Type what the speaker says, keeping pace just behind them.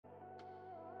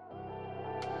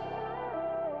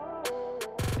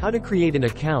How to create an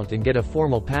account and get a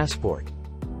formal passport.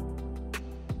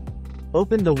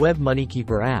 Open the WebMoney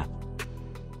Keeper app.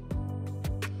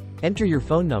 Enter your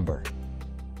phone number.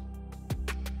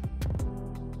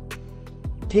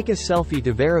 Take a selfie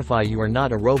to verify you are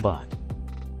not a robot.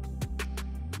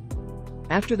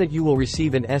 After that, you will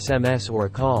receive an SMS or a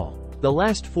call. The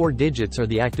last 4 digits are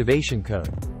the activation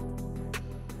code.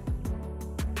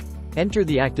 Enter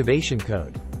the activation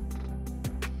code.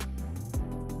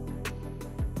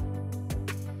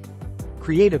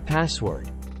 Create a password.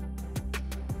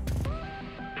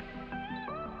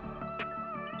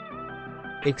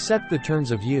 Accept the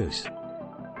terms of use.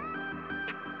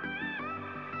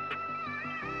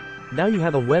 Now you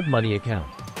have a WebMoney account.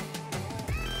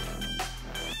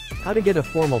 How to get a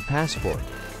formal passport.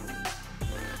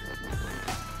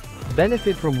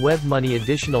 Benefit from WebMoney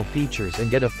additional features and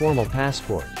get a formal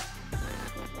passport.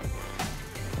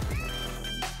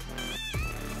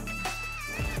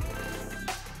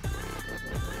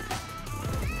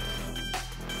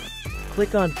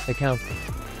 Click on Account,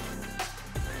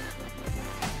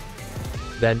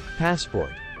 then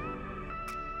Passport.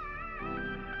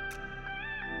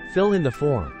 Fill in the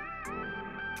form.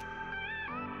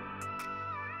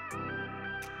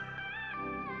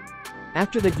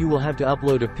 After that, you will have to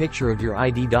upload a picture of your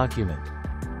ID document.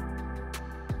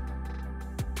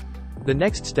 The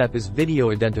next step is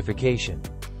video identification.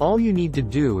 All you need to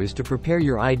do is to prepare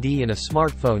your ID in a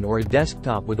smartphone or a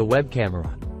desktop with a web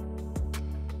camera.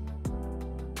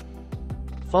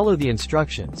 Follow the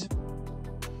instructions.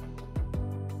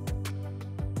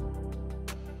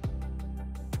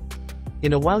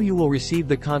 In a while you will receive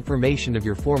the confirmation of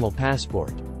your formal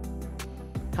passport.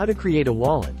 How to create a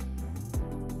wallet.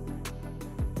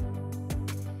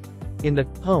 In the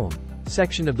Home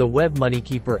section of the WebMoney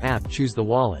Keeper app, choose the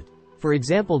wallet. For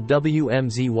example,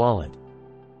 WMZ Wallet.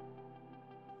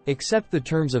 Accept the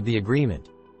terms of the agreement.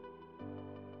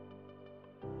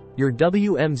 Your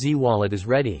WMZ wallet is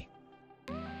ready.